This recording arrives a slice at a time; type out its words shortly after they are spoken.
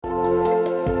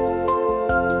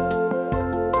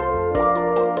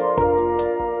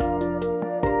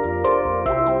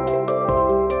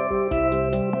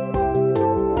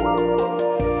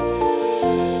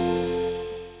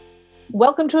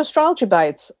Welcome to Astrology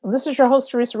Bites. This is your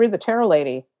host, Teresa Reed, the Tarot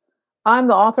Lady. I'm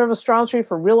the author of Astrology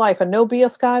for Real Life, a no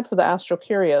BS guide for the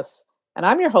astro-curious, and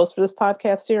I'm your host for this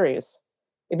podcast series.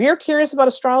 If you're curious about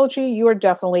astrology, you are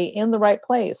definitely in the right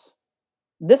place.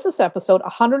 This is episode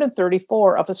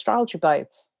 134 of Astrology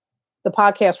Bites, the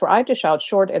podcast where I dish out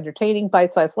short, entertaining,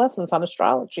 bite-sized lessons on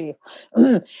astrology.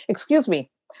 Excuse me.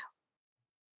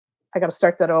 I got to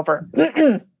start that over.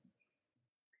 I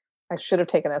should have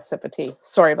taken that sip of tea.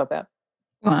 Sorry about that.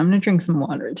 Well, I'm going to drink some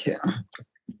water too.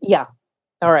 Yeah.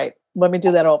 All right. Let me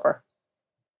do that over.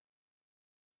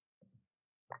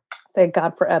 Thank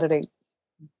God for editing.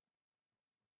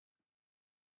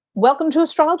 Welcome to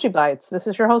Astrology Bites. This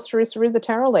is your host, Teresa Reed, the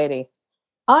Tarot Lady.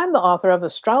 I'm the author of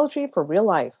Astrology for Real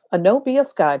Life, a no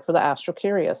BS guide for the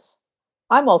astro-curious.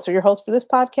 I'm also your host for this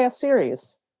podcast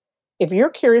series. If you're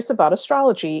curious about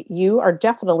astrology, you are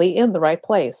definitely in the right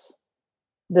place.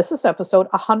 This is episode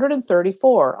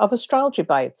 134 of Astrology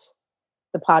Bites,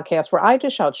 the podcast where I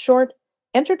dish out short,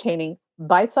 entertaining,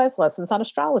 bite-sized lessons on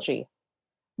astrology.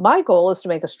 My goal is to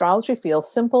make astrology feel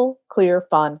simple, clear,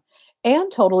 fun,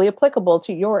 and totally applicable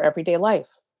to your everyday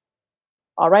life.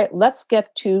 All right, let's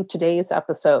get to today's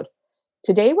episode.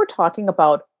 Today we're talking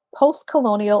about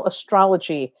post-colonial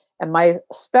astrology, and my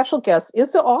special guest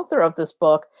is the author of this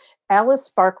book, Alice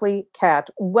Sparkly Catt.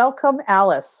 Welcome,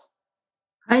 Alice.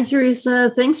 Hi,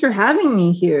 Teresa. Thanks for having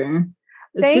me here.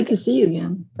 It's good to see you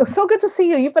again. It's so good to see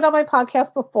you. You've been on my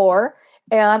podcast before,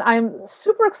 and I'm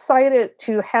super excited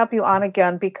to have you on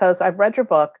again because I've read your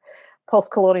book,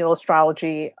 Post-Colonial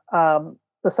Astrology. The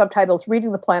subtitle is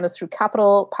Reading the Planets Through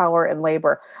Capital, Power, and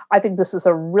Labor. I think this is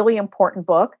a really important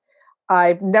book.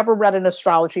 I've never read an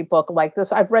astrology book like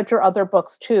this. I've read your other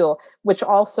books too, which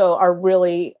also are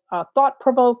really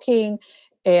thought-provoking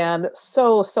and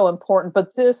so important.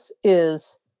 But this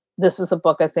is a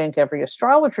book I think every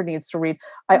astrologer needs to read.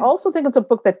 I also think it's a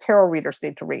book that tarot readers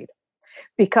need to read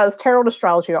because tarot and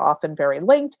astrology are often very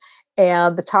linked.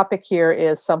 And the topic here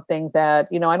is something that,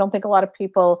 I don't think a lot of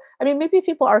people, maybe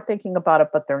people are thinking about it,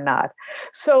 but they're not.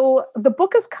 So the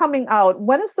book is coming out.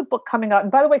 When is the book coming out?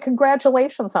 And by the way,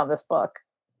 congratulations on this book.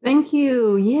 Thank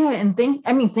you. Yeah. And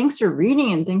thanks for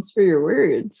reading and thanks for your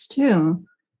words too.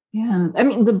 Yeah.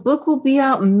 The book will be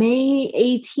out May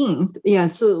 18th. Yeah.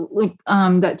 So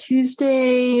that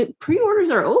Tuesday, pre-orders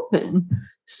are open.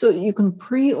 So you can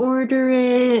pre-order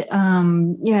it.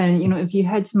 If you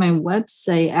head to my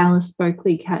website,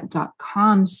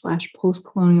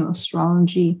 alicesparklycatt.com/postcolonial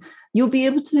astrology, you'll be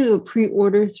able to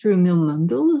pre-order through Mil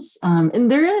Mundos. And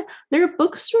they're a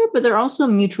bookstore, but they're also a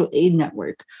mutual aid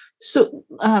network. So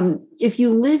if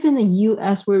you live in the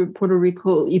U.S. or Puerto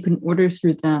Rico, you can order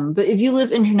through them. But if you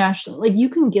live internationally, you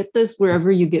can get this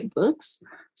wherever you get books.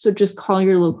 So just call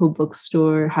your local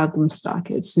bookstore, have them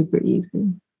stock it. It's super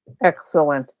easy.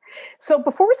 Excellent. So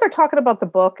before we start talking about the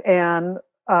book and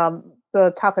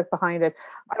the topic behind it,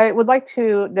 I would like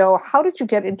to know, how did you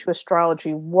get into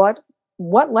astrology? What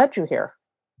led you here?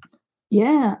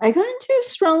 Yeah, I got into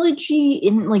astrology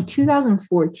in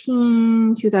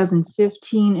 2014,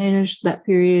 2015-ish, that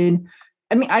period.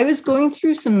 I was going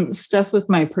through some stuff with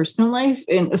my personal life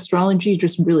and astrology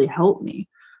just really helped me.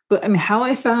 But how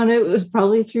I found it was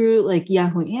probably through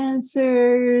Yahoo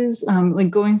Answers,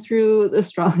 going through the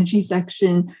astrology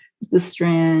section, The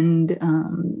Strand,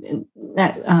 and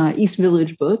at East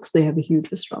Village Books, they have a huge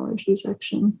astrology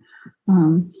section.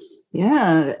 And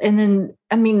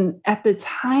then at the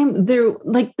time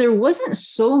there wasn't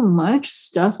so much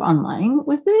stuff online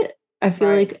with it. I feel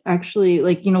like actually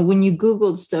when you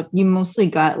Googled stuff, you mostly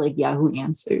got Yahoo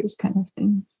Answers kind of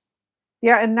things.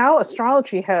 Yeah, and now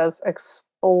astrology has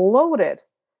exploded.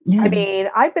 Yeah.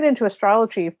 I've been into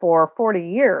astrology for 40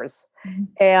 years. Mm-hmm.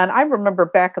 And I remember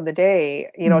back in the day,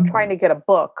 trying to get a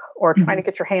book or trying to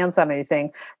get your hands on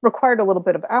anything required a little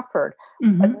bit of effort.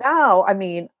 Mm-hmm. But now,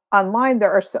 online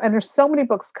there's so many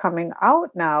books coming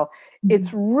out now. Mm-hmm.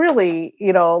 It's really,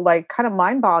 kind of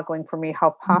mind-boggling for me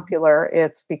how popular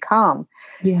it's become.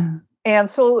 Yeah. And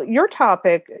so your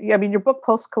topic, your book,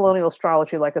 Post-Colonial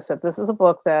Astrology, like I said, this is a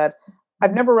book that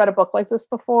I've never read a book like this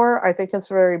before. I think it's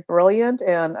very brilliant.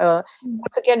 And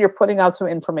once again, you're putting out some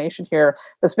information here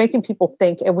that's making people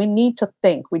think, and we need to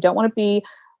think. We don't want to be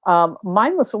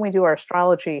mindless when we do our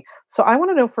astrology. So I want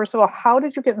to know, first of all, how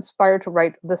did you get inspired to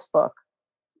write this book?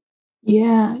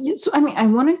 Yeah. So, I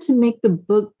wanted to make the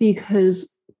book because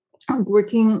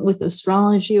working with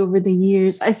astrology over the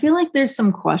years, I feel like there's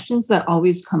some questions that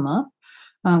always come up.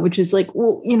 Which is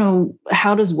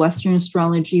how does Western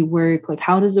astrology work?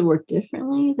 How does it work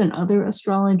differently than other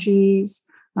astrologies?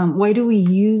 Why do we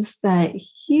use that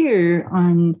here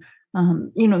on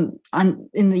in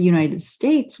the United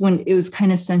States, when it was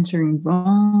kind of centering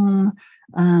Rome,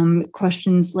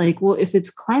 questions like, well, if it's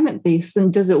climate based,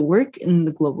 then does it work in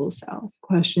the global South?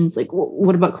 Questions like, well,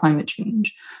 what about climate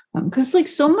change? Because like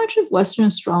so much of Western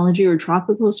astrology or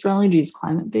tropical astrology is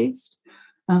climate based.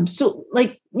 So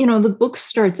like, the book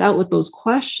starts out with those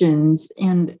questions,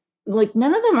 and like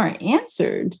none of them are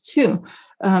answered too.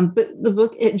 But the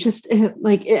book,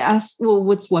 it asks, well,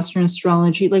 what's Western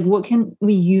astrology? Like, what can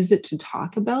we use it to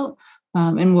talk about,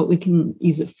 and what we can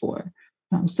use it for?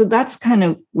 So that's kind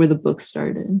of where the book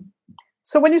started.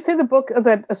 So when you say the book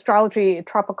that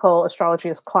tropical astrology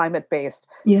is climate based,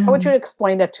 Yeah. how would you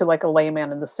explain it to like a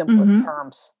layman in the simplest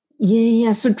terms?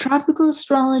 Yeah. So tropical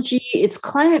astrology, it's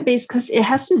climate based because it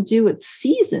has to do with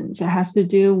seasons. It has to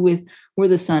do with where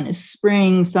the sun is: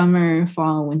 spring, summer,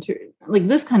 fall, winter, like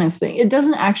this kind of thing. It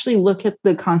doesn't actually look at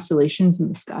the constellations in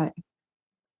the sky.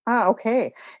 Ah,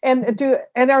 okay. And are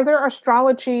there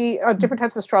different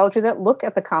types of astrology that look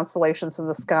at the constellations in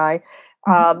the sky?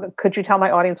 Could you tell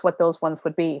my audience what those ones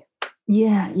would be?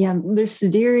 Yeah. There's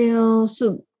sidereal.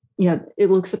 So yeah, it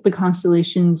looks at the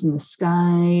constellations in the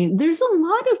sky. There's a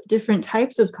lot of different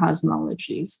types of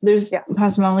cosmologies. There's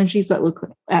cosmologies that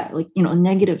look at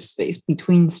negative space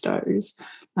between stars.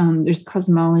 There's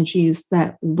cosmologies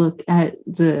that look at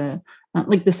the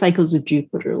the cycles of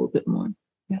Jupiter a little bit more.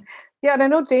 Yeah. Yeah, and I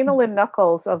know Dana Lynn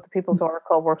Knuckles of the People's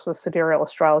Oracle works with sidereal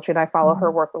astrology, and I follow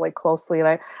her work really closely. And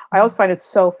I always find it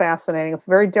so fascinating. It's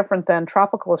very different than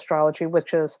tropical astrology,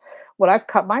 which is what I've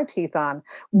cut my teeth on.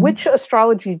 Which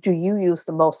astrology do you use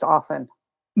the most often?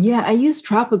 Yeah, I use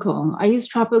tropical. I use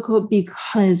tropical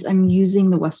because I'm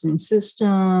using the Western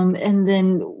system. And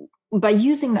then by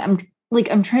using that, I'm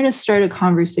trying to start a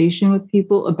conversation with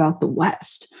people about the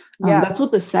West. That's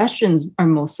what the sessions are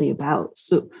mostly about.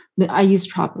 So I use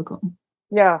tropical.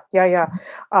 Yeah.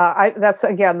 That's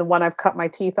again the one I've cut my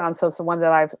teeth on. So it's the one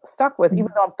that I've stuck with, even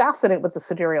though I'm fascinated with the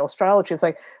sidereal astrology. It's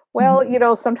like,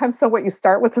 well, sometimes what you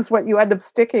start with is what you end up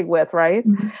sticking with, right?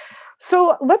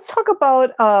 So let's talk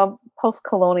about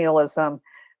post-colonialism.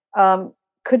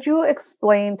 Could you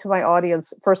explain to my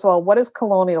audience, first of all, what is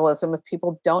colonialism if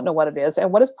people don't know what it is?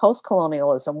 And what is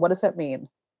post-colonialism? What does that mean?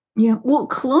 Yeah, well,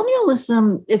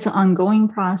 colonialism, it's an ongoing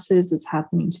process. It's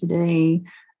happening today.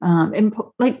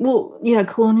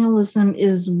 Colonialism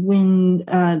is when,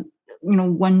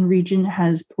 one region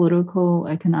has political,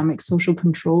 economic, social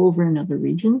control over another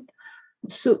region.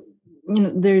 So,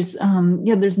 there's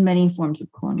many forms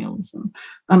of colonialism.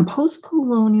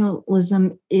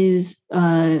 Post-colonialism is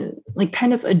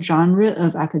kind of a genre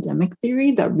of academic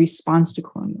theory that responds to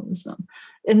colonialism.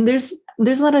 And there's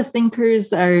a lot of thinkers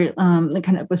that are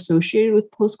kind of associated with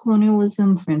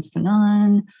post-colonialism: Frantz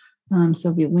Fanon,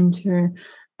 Sylvia Wynter.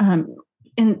 So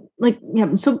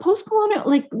post-colonial,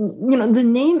 the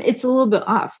name, it's a little bit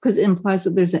off because it implies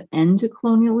that there's an end to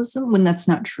colonialism when that's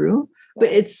not true. But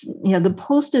the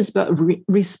post is about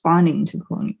responding to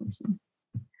colonialism.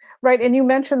 Right. And you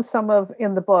mentioned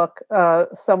in the book,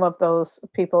 some of those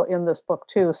people in this book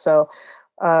too. So,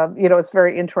 it's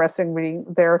very interesting reading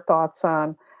their thoughts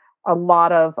on a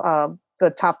lot of the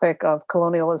topic of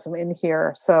colonialism in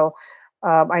here. So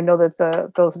I know that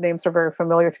those names are very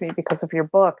familiar to me because of your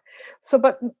book. So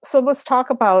let's talk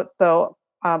about, though,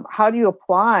 how do you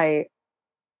apply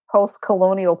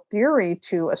post-colonial theory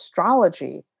to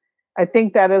astrology? I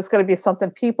think that is going to be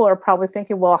something people are probably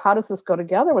thinking, well, how does this go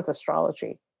together with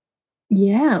astrology?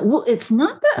 Yeah, well, it's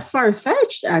not that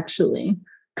far-fetched, actually.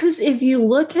 Because if you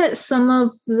look at some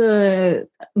of the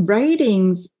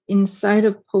writings inside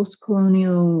of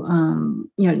post-colonial,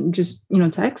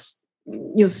 texts,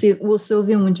 you'll see, well,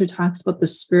 Sylvia Wynter talks about the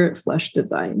spirit-flesh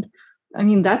divide. I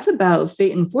mean, that's about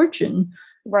fate and fortune.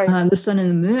 Right. The sun and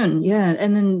the moon. Yeah.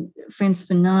 And then Frantz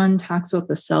Fanon talks about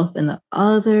the self and the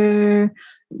other,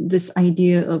 this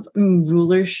idea of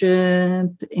rulership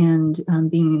and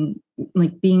being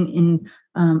in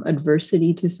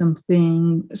adversity to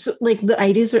something. So the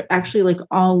ideas are actually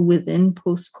all within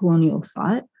post-colonial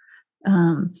thought.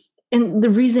 And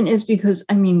the reason is because,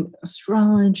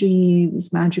 astrology,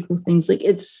 these magical things,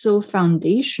 it's so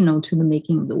foundational to the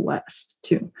making of the West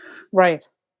too. Right.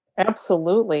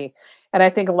 Absolutely. And I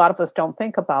think a lot of us don't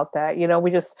think about that.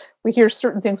 We hear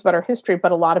certain things about our history,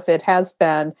 but a lot of it has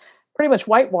been pretty much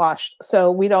whitewashed.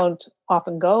 So we don't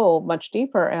often go much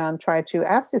deeper and try to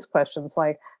ask these questions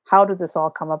like, how did this all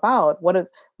come about?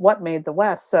 What made the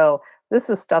West? So this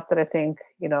is stuff that I think,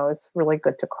 is really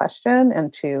good to question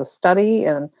and to study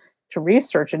and to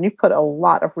research. And you put a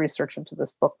lot of research into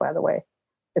this book, by the way.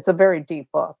 It's a very deep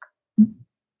book.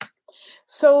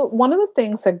 So one of the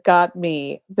things that got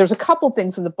me, there's a couple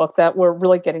things in the book that were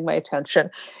really getting my attention.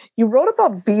 You wrote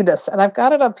about Venus, and I've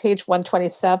got it on page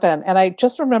 127, and I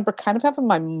just remember kind of having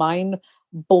my mind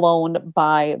blown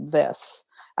by this.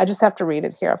 I just have to read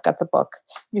it here. I've got the book.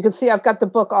 You can see I've got the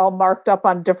book all marked up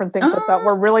on different things I thought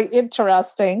were really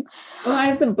interesting. Oh, I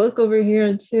have the book over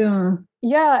here too.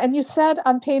 Yeah, and you said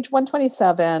on page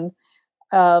 127,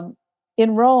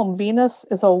 in Rome, Venus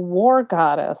is a war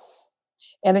goddess.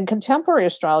 And in contemporary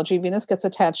astrology, Venus gets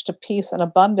attached to peace and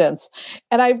abundance.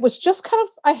 And I was just kind of,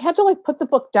 I had to like put the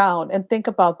book down and think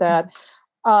about that.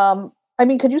 I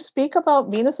mean, could you speak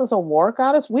about Venus as a war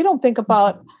goddess? We don't think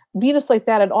about Venus like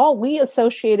that at all. We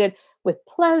associate it with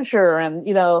pleasure and,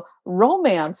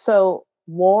 romance. So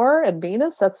war and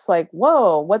Venus, that's like,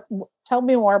 whoa, tell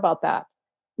me more about that.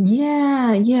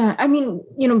 Yeah. I mean,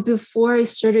 before I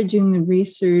started doing the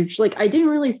research, like I didn't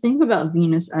really think about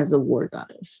Venus as a war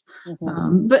goddess.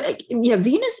 But yeah,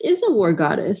 Venus is a war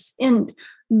goddess. And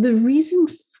the reason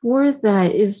for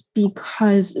that is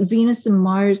because Venus and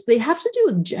Mars, they have to do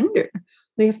with gender.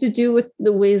 They have to do with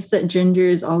the ways that gender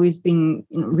is always being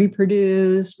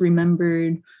reproduced,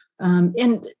 remembered.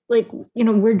 And like,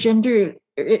 where gender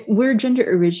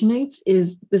originates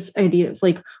is this idea of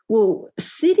like, well,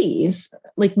 cities,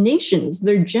 like nations,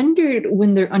 they're gendered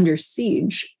when they're under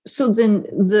siege. So then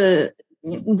the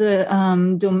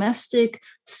domestic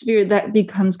sphere, that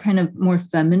becomes kind of more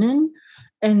feminine.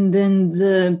 And then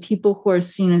the people who are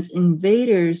seen as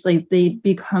invaders, like they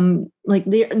become like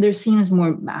they're seen as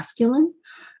more masculine.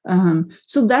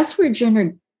 So that's where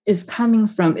gender is coming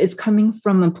from. It's coming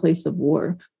from a place of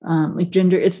war. Like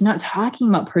gender, it's not talking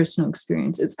about personal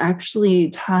experience. It's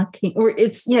actually talking, or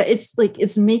it's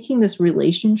making this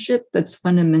relationship that's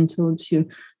fundamental to,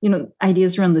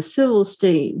 ideas around the civil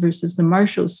state versus the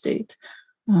martial state.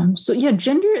 So yeah,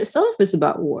 gender itself is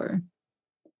about war.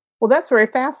 Well, that's very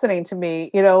fascinating to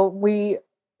me.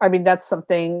 That's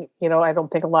something, I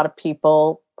don't think a lot of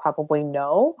people probably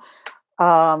know.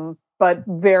 But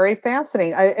very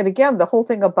fascinating. And again, the whole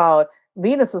thing about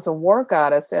Venus as a war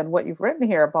goddess and what you've written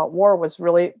here about war was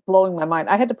really blowing my mind.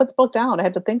 I had to put the book down. I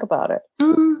had to think about it.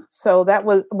 So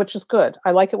which is good. I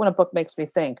like it when a book makes me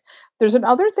think. There's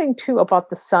another thing too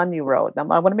about the sun you wrote. Now,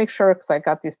 I want to make sure because I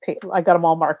got them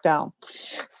all marked down.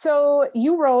 So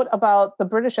you wrote about the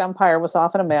British Empire was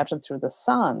often imagined through the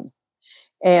sun.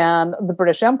 And the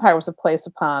British Empire was a place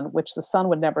upon which the sun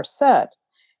would never set.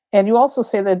 And you also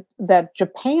say that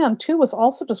Japan, too, was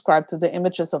also described through the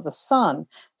images of the sun.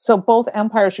 So both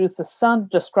empires use the sun to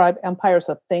describe empires,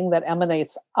 a thing that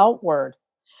emanates outward.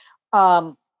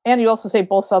 And you also say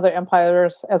both saw their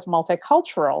empires as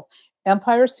multicultural.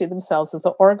 Empires see themselves as the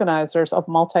organizers of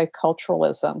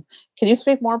multiculturalism. Can you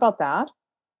speak more about that?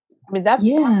 I mean, that's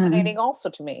fascinating also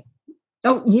to me.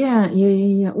 Oh, yeah.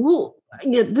 Well,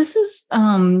 yeah, this is,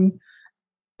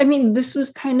 this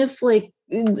was kind of like,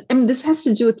 this has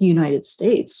to do with the United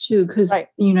States too, because the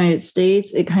United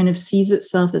States, it kind of sees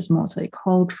itself as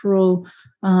multicultural.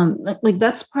 Like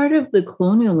that's part of the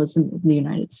colonialism of the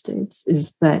United States,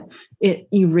 is that it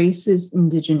erases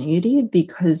indigeneity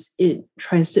because it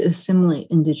tries to assimilate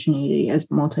indigeneity as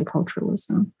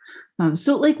multiculturalism.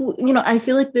 So like, I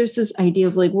feel like there's this idea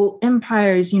of like, well,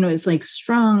 empires, it's like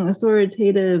strong,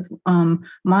 authoritative,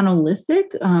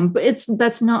 monolithic, but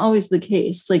that's not always the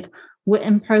case. Like what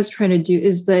empires try to do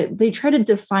is that they try to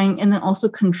define and then also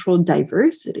control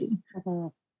diversity. Mm-hmm.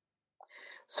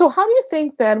 So how do you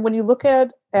think then, when you look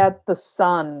at the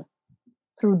sun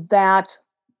through that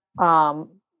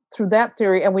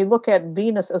theory, and we look at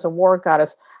Venus as a war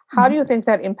goddess, how do you think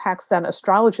that impacts then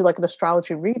astrology, like an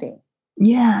astrology reading?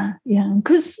 Yeah.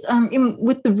 Because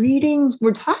with the readings,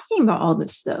 we're talking about all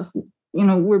this stuff.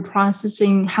 We're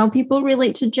processing how people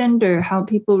relate to gender, how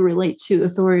people relate to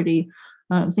authority,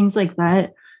 things like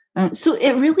that. So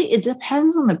it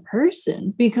depends on the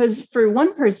person, because for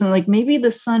one person, like maybe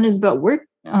the sun is about work,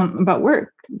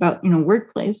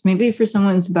 workplace. Maybe for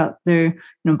someone it's about their,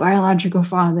 biological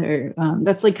father.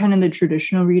 That's like kind of the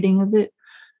traditional reading of it.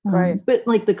 Right. But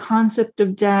like the concept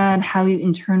of dad, how you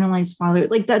internalize father,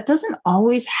 like that doesn't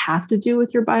always have to do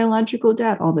with your biological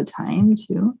dad all the time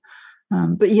too.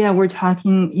 But yeah, we're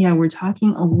talking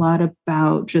a lot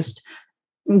about just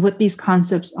what these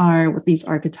concepts are, what these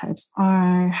archetypes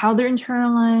are, how they're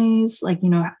internalized, like,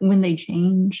 when they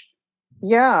change.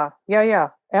 Yeah,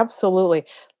 absolutely.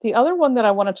 The other one that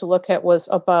I wanted to look at was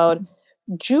about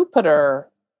Jupiter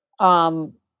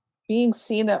being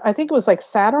seen, I think it was like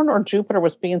Saturn or Jupiter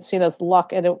was being seen as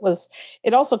luck. And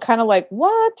it also kind of like,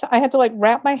 what? I had to like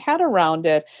wrap my head around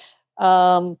it.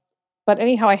 But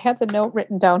anyhow, I had the note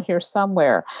written down here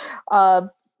somewhere.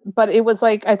 but it was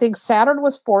like, I think Saturn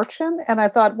was fortune. And I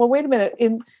thought, well, wait a minute.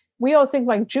 We always think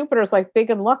like Jupiter is like big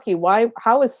and lucky.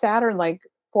 How is Saturn like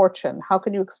fortune? How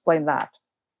can you explain that?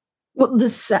 Well, the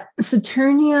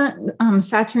Saturnalia,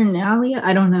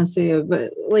 I don't know how to say it,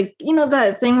 but like,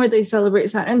 that thing where they celebrate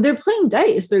Saturn, and they're playing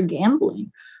dice, they're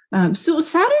gambling. So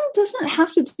Saturn doesn't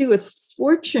have to do with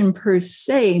fortune per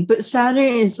se, but Saturn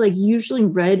is like usually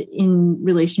read in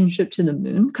relationship to the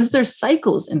moon because their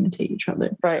cycles imitate each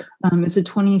other. Right. It's a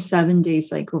 27-day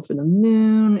cycle for the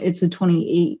moon. It's a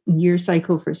 28-year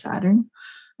cycle for Saturn.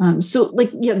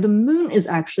 The moon is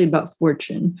actually about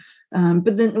fortune.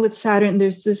 But then with Saturn,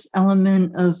 there's this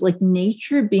element of like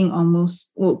nature being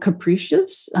almost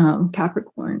capricious,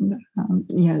 Capricorn.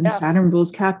 Yes. Saturn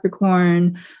rules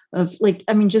Capricorn of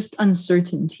just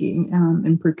uncertainty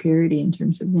and precarity in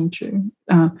terms of nature.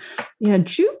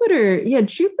 Jupiter.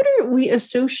 Jupiter we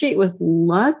associate with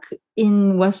luck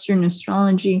in Western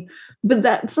astrology, but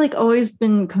that's like always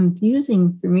been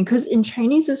confusing for me because in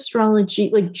Chinese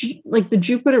astrology, like the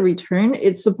Jupiter return,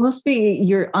 it's supposed to be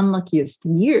your unluckiest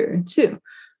year too,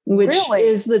 which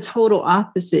is the total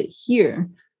opposite here.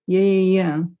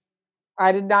 Yeah.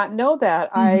 I did not know that.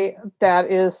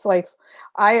 That is like,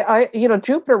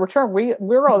 Jupiter return.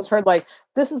 We're always heard like,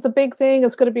 this is the big thing.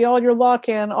 It's going to be all your luck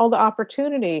and all the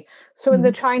opportunity. So in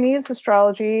the Chinese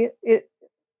astrology,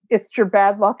 it's your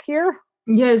bad luck here.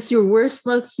 Yeah, it's your worst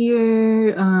luck here.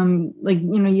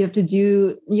 You have to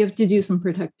do some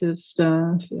protective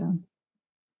stuff. Yeah.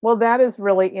 Well, that is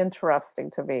really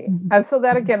interesting to me. And so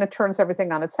that again, it turns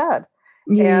everything on its head.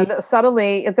 Yeah. And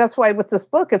suddenly, that's why with this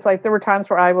book, it's like there were times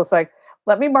where I was like,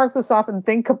 let me mark this off and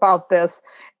think about this.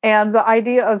 And the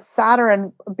idea of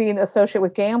Saturn being associated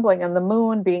with gambling and the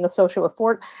moon being associated with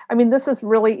fortune. I mean, this is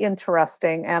really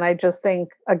interesting. And I just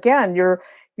think, again, you're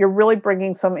really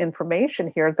bringing some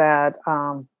information here that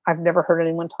I've never heard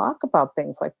anyone talk about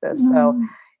things like this. So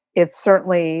it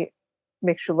certainly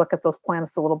makes you look at those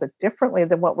planets a little bit differently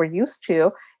than what we're used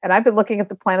to. And I've been looking at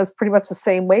the planets pretty much the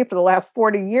same way for the last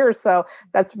 40 years. So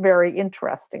that's very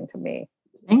interesting to me.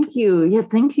 Thank you. Yeah,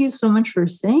 thank you so much for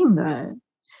saying that.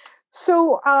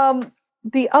 So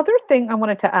the other thing I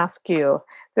wanted to ask you,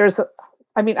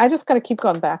 I just got to keep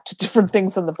going back to different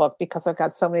things in the book because I've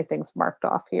got so many things marked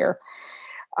off here.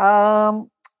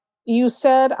 You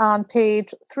said on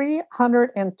page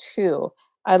 302,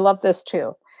 I love this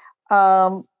too.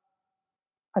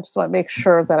 I just want to make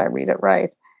sure that I read it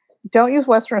right. Don't use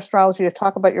Western astrology to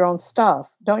talk about your own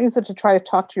stuff. Don't use it to try to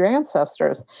talk to your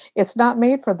ancestors. It's not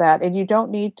made for that, and you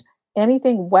don't need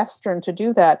anything Western to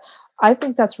do that. I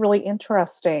think that's really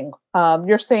interesting.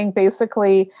 You're saying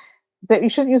basically that you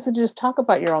shouldn't use it to just talk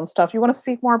about your own stuff. You want to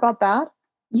speak more about that?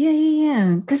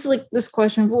 Yeah. Because like this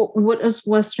question, what is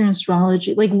Western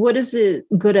astrology? Like, what is it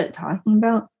good at talking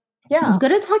about? Yeah. It's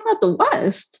good at talking about the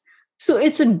West. So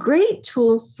it's a great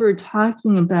tool for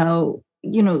talking about,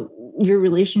 your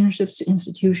relationships to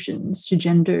institutions, to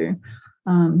gender,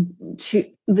 to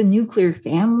the nuclear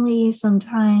family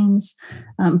sometimes.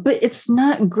 But it's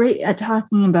not great at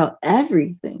talking about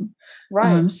everything.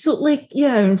 Right.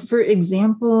 For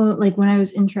example, like when I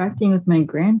was interacting with my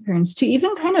grandparents, to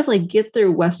even kind of like get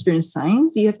their Western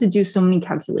signs, you have to do so many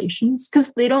calculations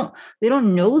because they don't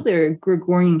know their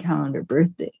Gregorian calendar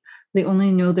birthday. They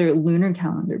only know their lunar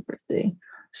calendar birthday.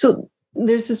 So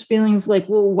there's this feeling of like,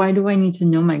 well, why do I need to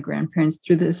know my grandparents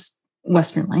through this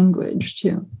Western language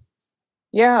too?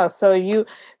 Yeah. So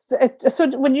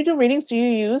when you do readings, do you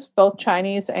use both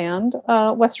Chinese and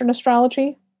Western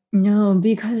astrology? No,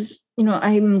 because,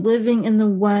 I'm living in the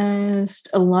West.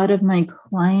 A lot of my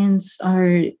clients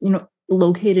are,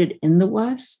 located in the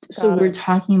West. So we're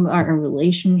talking about our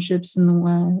relationships in the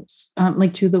West,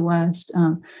 to the West.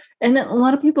 And then a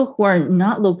lot of people who are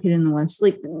not located in the West,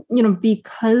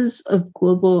 because of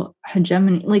global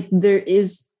hegemony,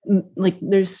 there's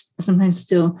sometimes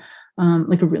still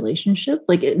a relationship.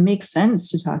 Like it makes sense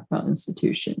to talk about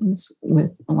institutions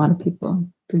with a lot of people,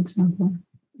 for example.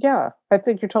 Yeah, I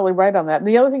think you're totally right on that. And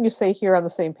the other thing you say here on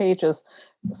the same page is,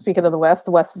 speaking of the West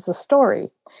is a story.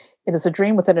 It is a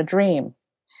dream within a dream.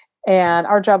 And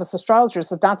our job as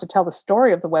astrologers is not to tell the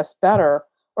story of the West better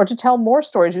or to tell more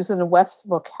stories using the West's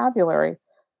vocabulary,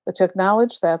 but to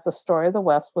acknowledge that the story of the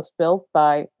West was built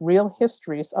by real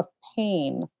histories of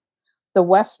pain. The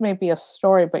West may be a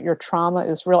story, but your trauma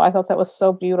is real. I thought that was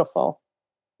so beautiful.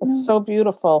 It's so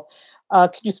beautiful.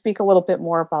 Could you speak a little bit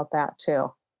more about that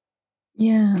too?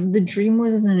 Yeah, the dream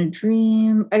within a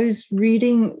dream. I was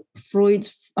reading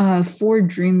Freud's 4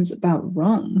 dreams about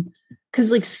Rome.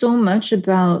 because like so much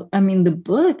about, I mean, the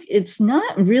book, it's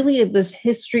not really this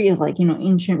history of like,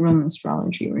 ancient Roman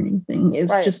astrology or anything.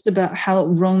 It's Right. just about how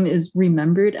Rome is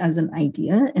remembered as an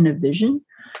idea and a vision.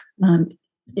 Um,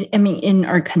 I mean, in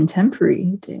our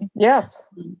contemporary day. Yes.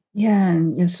 Yeah.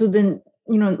 And yeah, so then,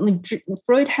 like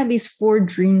Freud had these four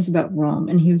dreams about Rome,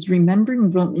 and he was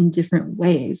remembering Rome in different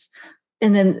ways.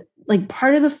 And then, like,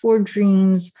 part of the four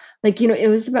dreams, like, it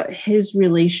was about his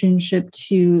relationship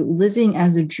to living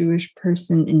as a Jewish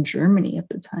person in Germany at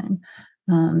the time.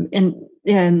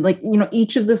 And like,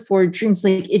 each of the four dreams,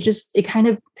 like, it kind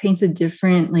of paints a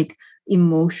different, like,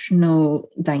 emotional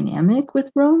dynamic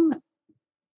with Rome.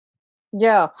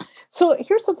 Yeah. So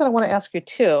here's something I want to ask you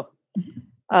too.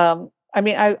 I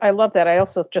mean, I love that. I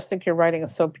also just think your writing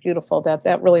is so beautiful that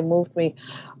that really moved me.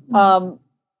 Um,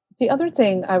 the other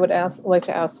thing I would like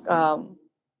to ask,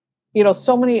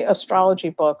 so many astrology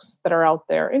books that are out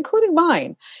there, including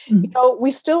mine, Mhm.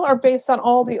 we still are based on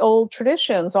all the old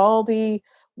traditions, all the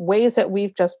ways that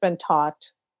we've just been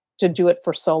taught to do it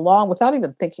for so long without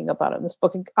even thinking about it. In this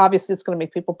book, obviously, it's going to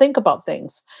make people think about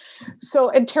things. So,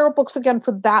 and tarot books, again,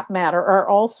 for that matter, are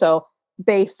also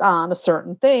based on a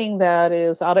certain thing that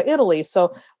is out of Italy.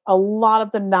 So, a lot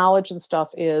of the knowledge and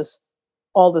stuff is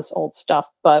all this old stuff,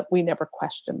 but we never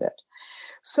questioned it.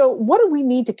 So, what do we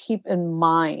need to keep in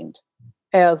mind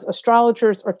as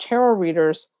astrologers or tarot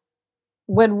readers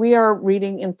when we are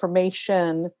reading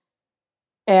information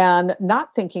and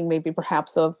not thinking maybe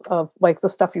perhaps of like the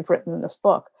stuff you've written in this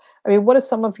book? I mean, what is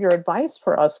some of your advice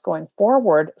for us going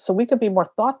forward so we could be more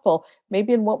thoughtful,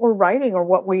 maybe in what we're writing or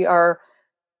what we are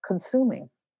consuming?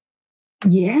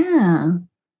 Yeah.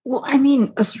 Well, I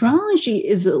mean, astrology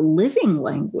is a living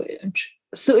language.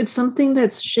 So it's something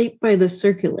that's shaped by the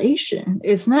circulation.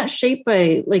 It's not shaped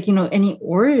by like, any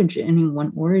origin, any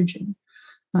one origin.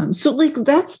 So like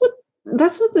that's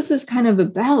what this is kind of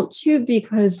about too,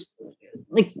 because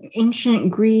like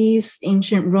ancient Greece,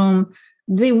 ancient Rome,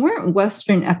 they weren't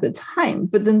Western at the time,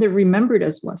 but then they're remembered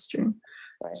as Western.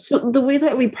 Right. So the way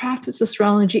that we practice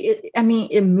astrology, I mean,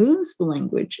 it moves the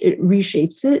language, it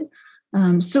reshapes it.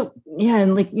 So yeah,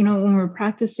 and like when we're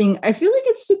practicing, I feel like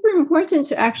it's super important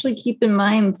to actually keep in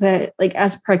mind that, like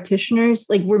as practitioners,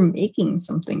 like we're making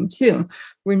something too.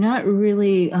 We're not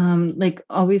really like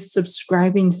always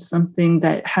subscribing to something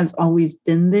that has always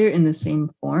been there in the same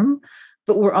form,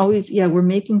 but we're always, yeah, we're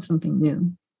making something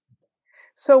new.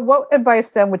 So, what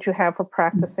advice then would you have for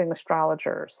practicing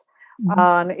astrologers Mhm.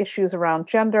 on issues around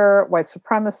gender, white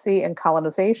supremacy, and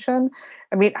colonization?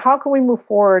 I mean, how can we move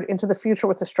forward into the future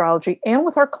with astrology and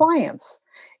with our clients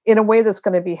in a way that's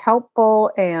going to be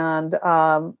helpful and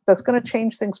that's going to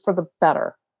change things for the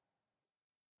better?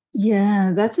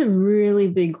 Yeah, that's a really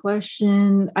big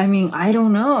question. I mean, I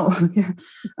don't know.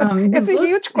 The It's a book.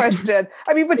 huge question.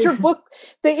 I mean, but your book,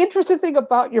 the interesting thing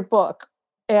about your book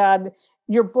and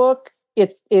your book,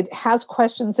 it has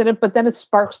questions in it, but then it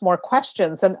sparks more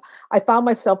questions. And I found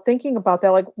myself thinking about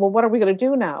that, like, well, what are we going to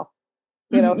do now?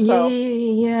 Mhm. Yeah, So yeah,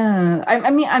 yeah, yeah.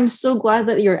 I mean, I'm so glad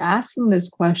that you're asking this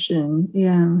question.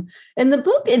 Yeah. And the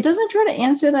book, it doesn't try to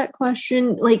answer that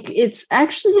question. Like, it's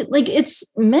actually like it's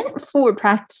meant for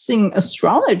practicing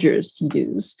astrologers to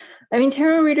use. I mean,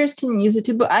 tarot readers can use it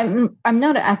too, but I'm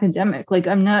not an academic. Like,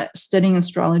 I'm not studying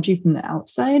astrology from the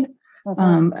outside.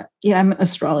 mhm. Yeah, I'm an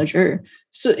astrologer.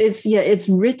 So it's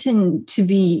written to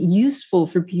be useful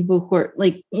for people who are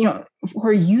like, who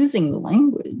are using the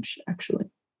language, actually.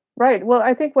 Right. Well,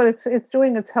 I think what it's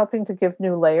doing, it's helping to give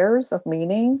new layers of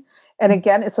meaning. And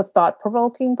again, it's a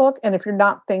thought-provoking book. And if you're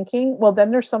not thinking, well, then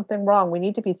there's something wrong. We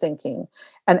need to be thinking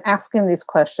and asking these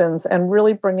questions and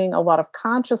really bringing a lot of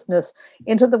consciousness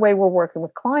into the way we're working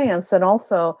with clients and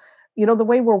also, the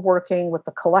way we're working with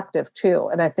the collective too.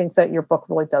 And I think that your book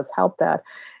really does help that.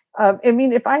 I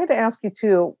mean, if I had to ask you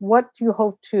too, what do you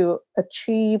hope to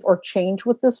achieve or change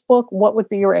with this book? What would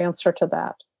be your answer to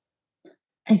that?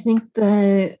 I think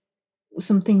that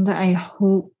something that I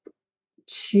hope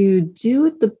to do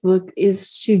with the book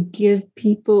is to give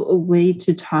people a way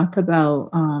to talk about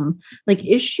like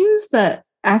issues that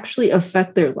actually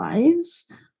affect their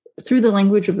lives through the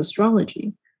language of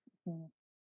astrology.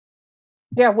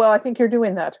 Yeah, well, I think you're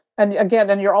doing that. And again,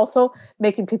 and you're also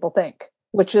making people think,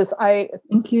 which is I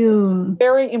Thank you.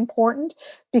 very important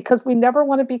because we never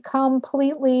want to be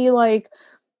completely like,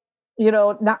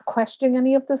 not questioning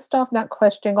any of this stuff, not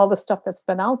questioning all the stuff that's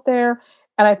been out there.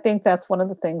 And I think that's one of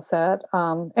the things that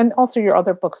and also your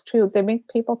other books too, they make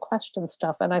people question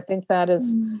stuff. And I think that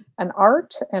is Mm. an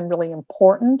art and really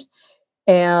important.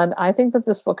 And I think that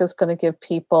this book is going to give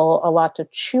people a lot to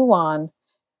chew on.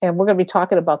 And we're going to be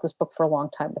talking about this book for a long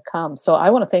time to come. So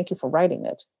I want to thank you for writing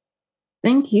it.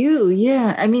 Thank you.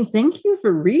 Yeah. I mean, thank you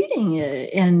for reading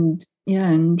it. And yeah,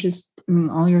 and just, I mean,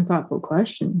 all your thoughtful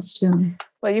questions too.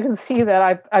 Well, you can see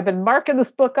that I've been marking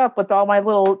this book up with all my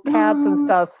little tabs and Oh,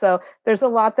 stuff. So there's a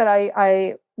lot that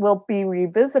I will be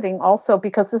revisiting also,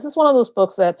 because this is one of those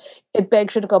books that it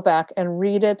begs you to go back and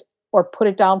read it or put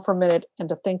it down for a minute and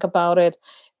to think about it.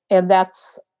 And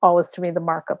that's always to me the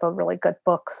mark of a really good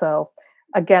book. So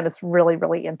again, it's really,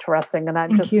 really interesting. And I'm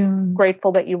thank just you.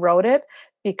 grateful that you wrote it,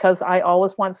 because I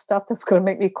always want stuff that's going to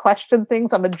make me question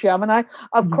things. I'm a Gemini.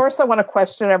 Of Mhm. course, I want to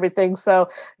question everything. So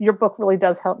your book really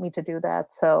does help me to do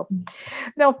that. So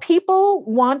now, if people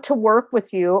want to work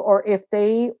with you, or if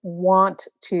they want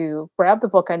to grab the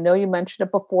book, I know you mentioned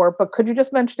it before, but could you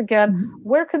just mention again, Mhm.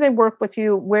 where can they work with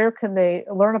you? Where can they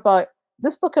learn about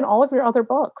this book and all of your other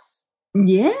books?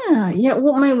 Yeah. Yeah.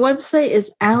 Well, my website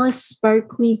is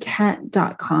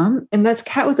alicesparklycat.com, and that's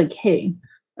cat with a K.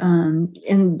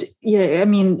 And yeah, I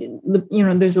mean,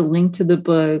 there's a link to the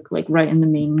book, like right in the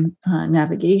main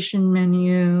navigation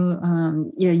menu.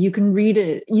 Yeah, you can read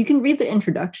it. You can read the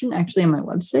introduction actually on my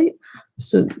website.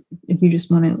 So if you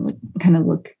just want to kind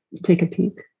of take a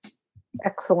peek.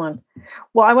 Excellent.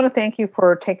 Well, I want to thank you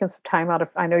for taking some time out of,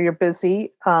 I know you're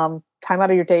busy, time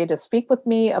out of your day to speak with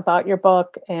me about your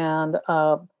book. And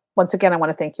once again, I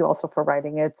want to thank you also for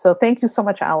writing it. So thank you so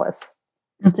much, Alice.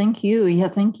 And thank you. Yeah,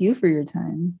 thank you for your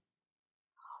time.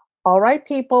 All right,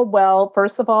 people. Well,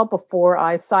 first of all, before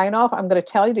I sign off, I'm going to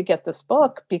tell you to get this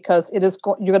book, because you're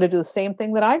going to do the same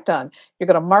thing that I've done. You're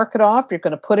going to mark it off. You're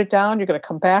going to put it down. You're going to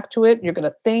come back to it. You're going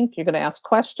to think. You're going to ask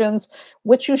questions,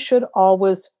 which you should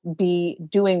always be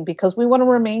doing, because we want to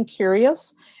remain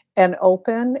curious and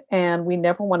open, and we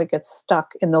never want to get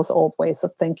stuck in those old ways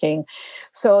of thinking.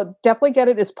 So definitely get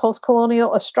it. It's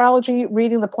Post-Colonial Astrology: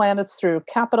 Reading the Planets Through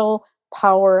Capital,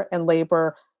 Power, and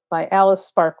Labor by Alice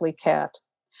Sparkly Cat.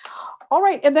 All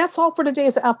right, and that's all for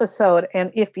today's episode.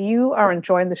 And if you are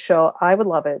enjoying the show, I would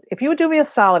love it if you would do me a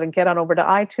solid and get on over to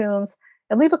iTunes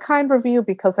and leave a kind review,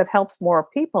 because it helps more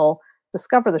people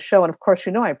discover the show. And of course,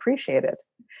 I appreciate it.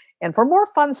 And for more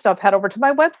fun stuff, head over to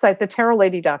my website,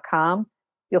 thetarotlady.com.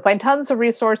 You'll find tons of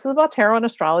resources about tarot and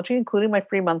astrology, including my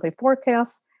free monthly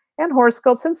forecasts and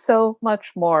horoscopes and so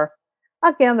much more.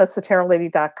 Again, that's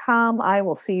thetarotlady.com. I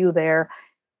will see you there.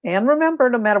 And remember,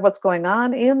 no matter what's going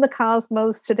on in the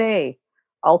cosmos today,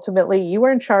 ultimately, you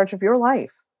are in charge of your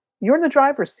life. You're in the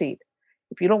driver's seat.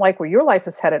 If you don't like where your life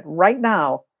is headed right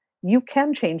now, you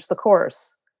can change the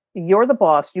course. You're the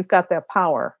boss. You've got that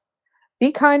power.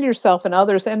 Be kind to yourself and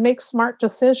others and make smart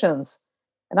decisions.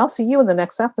 And I'll see you in the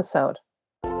next episode.